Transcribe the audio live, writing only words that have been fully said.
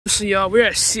So y'all, we're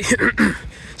at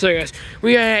sorry guys,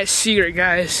 we are at Girt,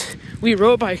 guys. We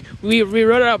rode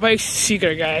our bikes to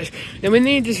Girt, guys. And we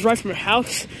didn't just ride from our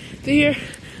house to here.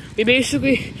 We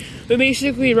basically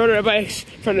rode our bikes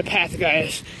from the path,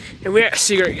 guys. And we're at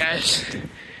Girt, guys.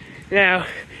 Now,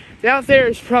 out there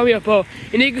is probably a boat,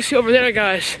 and you can see over there,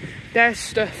 guys.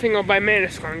 That's the thing on by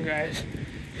Manasquan, guys.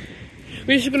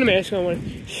 We should go to Manasquan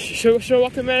one. Should we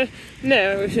walk to Manasquan?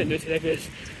 No, we shouldn't do it today, because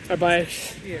our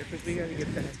bikes. Yeah, because we gotta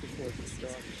get back before it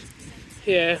starts.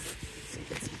 Yeah.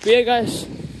 But yeah, guys.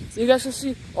 You guys can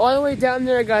see all the way down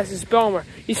there, guys, is Belmar.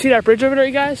 You see that bridge over there,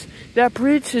 guys? That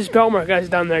bridge is Belmar, guys,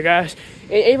 down there, guys.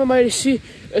 And even might see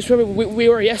that's where we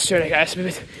were yesterday, guys.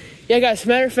 Yeah, guys, as a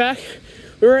matter of fact,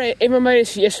 we were at Avon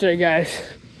Midas yesterday, guys.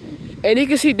 And you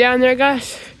can see down there,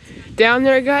 guys. Down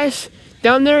there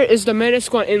is the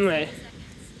Manasquan Inlet.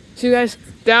 See, guys?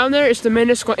 Down there is the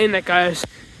Manasquan Inlet, guys.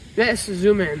 That's the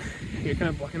zoom in. You're kind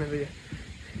of blocking the video.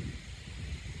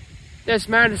 That's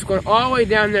Manasquan all the way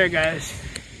down there, guys.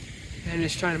 And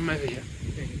it's trying to my video.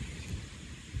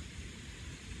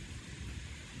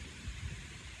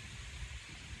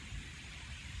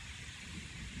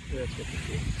 That's what you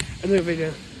see. I'm doing a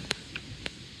video.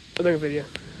 I'm doing a video.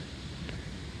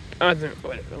 I'm doing a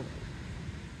film.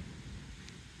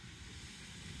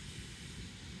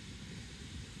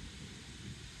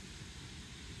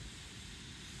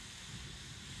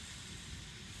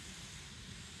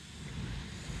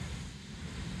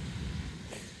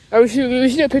 We should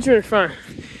do a picture in front.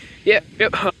 Yep,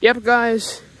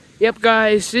 guys.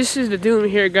 This is the dune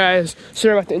here, guys.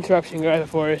 Sorry about the interruption, guys. The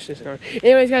forest is going.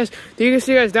 Anyways, guys, you can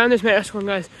see, guys, down this Manasquan,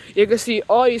 guys. You can see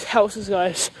all these houses,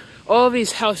 guys. All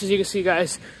these houses you can see,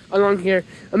 guys, along here.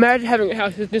 Imagine having a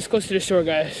house this close to the shore,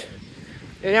 guys.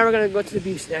 And now we're gonna go to the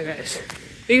beach now, guys.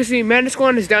 You can see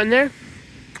Manasquan is down there,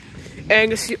 and you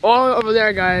can see all over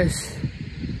there, guys.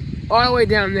 All the way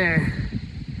down there.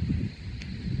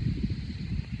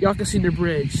 Y'all can see the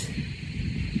bridge.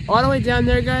 All the way down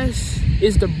there, guys,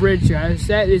 is the bridge, guys.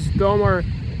 That is Belmar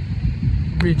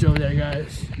Bridge over there,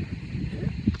 guys.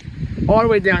 All the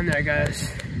way down there,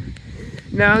 guys.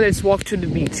 Now let's walk to the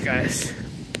beach, guys.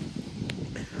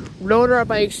 Rode our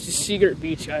bikes to Girt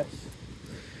Beach, guys.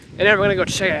 And now we're gonna go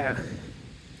check it out.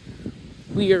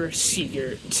 We are at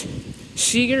Girt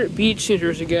Beach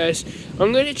NJ, guys.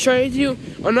 I'm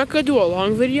not gonna do a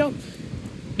long video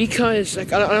because I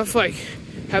don't feel like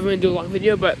having to do a long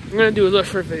video, but I'm gonna do a little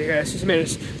short video, guys. This is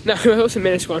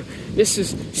Manasquan. This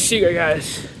is Girt,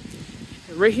 guys.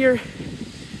 And right here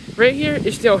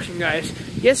is the ocean, guys.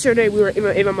 Yesterday we were at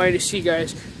Avon Midas Sea,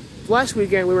 guys. Last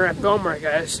weekend we were at Belmar,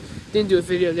 guys. Didn't do a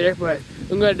video there, but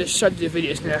I'm gonna just start the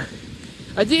videos now.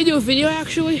 I did do a video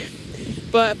actually,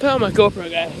 but I put on my GoPro,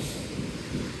 guys.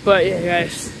 But yeah,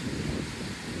 guys.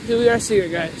 Here we are at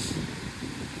Girt, guys.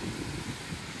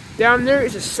 Down there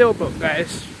is a sailboat,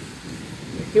 guys.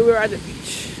 Here we are at the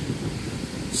beach.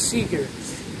 Girt.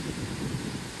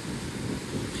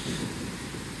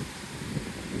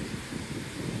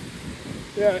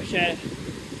 Yeah, Chad.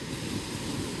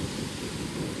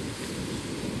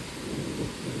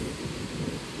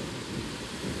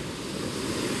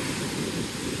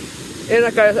 And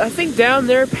like I think down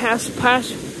there past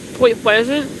Point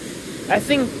Pleasant, past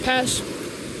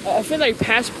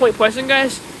Point Pleasant,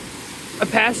 guys.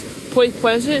 Past Point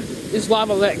Pleasant is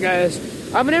Lavalette, guys.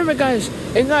 I remember, guys,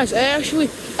 and guys, I actually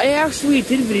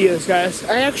did videos, guys.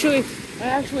 I actually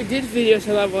did videos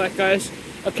at Lavalette, guys.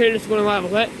 Okay, just going to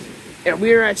Lavalette, and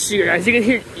we are at Girt, guys.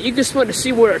 You can smell the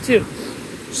seawater too.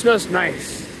 It smells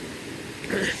nice.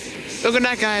 Look at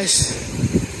that, guys.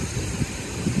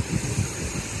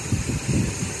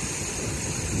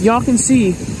 Y'all can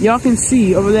see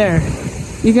over there.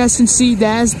 You guys can see the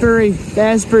Asbury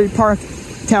Park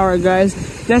Tower, guys.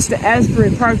 That's the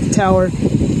Asbury Park Tower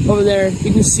over there.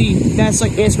 You can see that's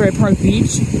like Asbury Park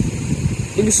Beach.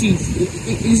 You can see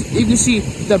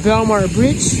the Belmar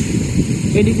Bridge,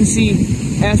 and you can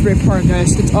see Asbury Park,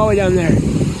 guys. It's all the way down there.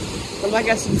 But like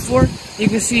I said before, you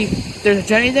can see there's a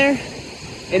jetty there,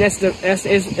 and that's the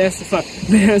fuck.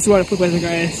 That's what I put with,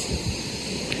 guys.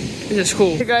 This is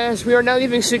cool. Hey guys, we are now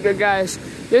leaving Girt, guys.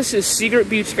 This is Girt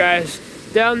Beach, guys.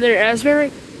 Down there,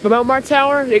 Asbury, the Belmar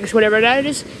Tower, whatever that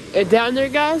is. And down there,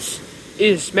 guys,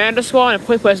 is Manasquan and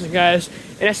Point Pleasant, guys.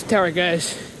 And that's the tower,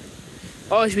 guys.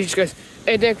 All these beaches, guys.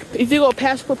 And then, if you go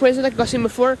past Point Pleasant, like I seen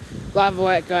before,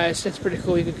 Lavalette, guys. That's pretty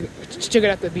cool. You can check it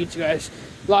out the beach, guys.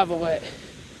 Lavalette.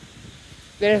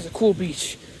 That is a cool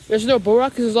beach. There's no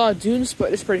boardwalk because there's a lot of dunes,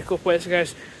 but it's a pretty cool place,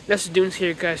 guys. That's the dunes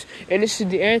here, guys. And this is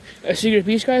the end of Girt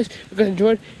Beach, guys. If you guys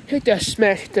enjoyed, hit that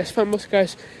smash, hit that fun,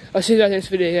 guys. I'll see you guys in the next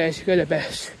video, guys. You guys are the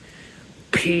best.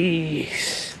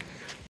 Peace.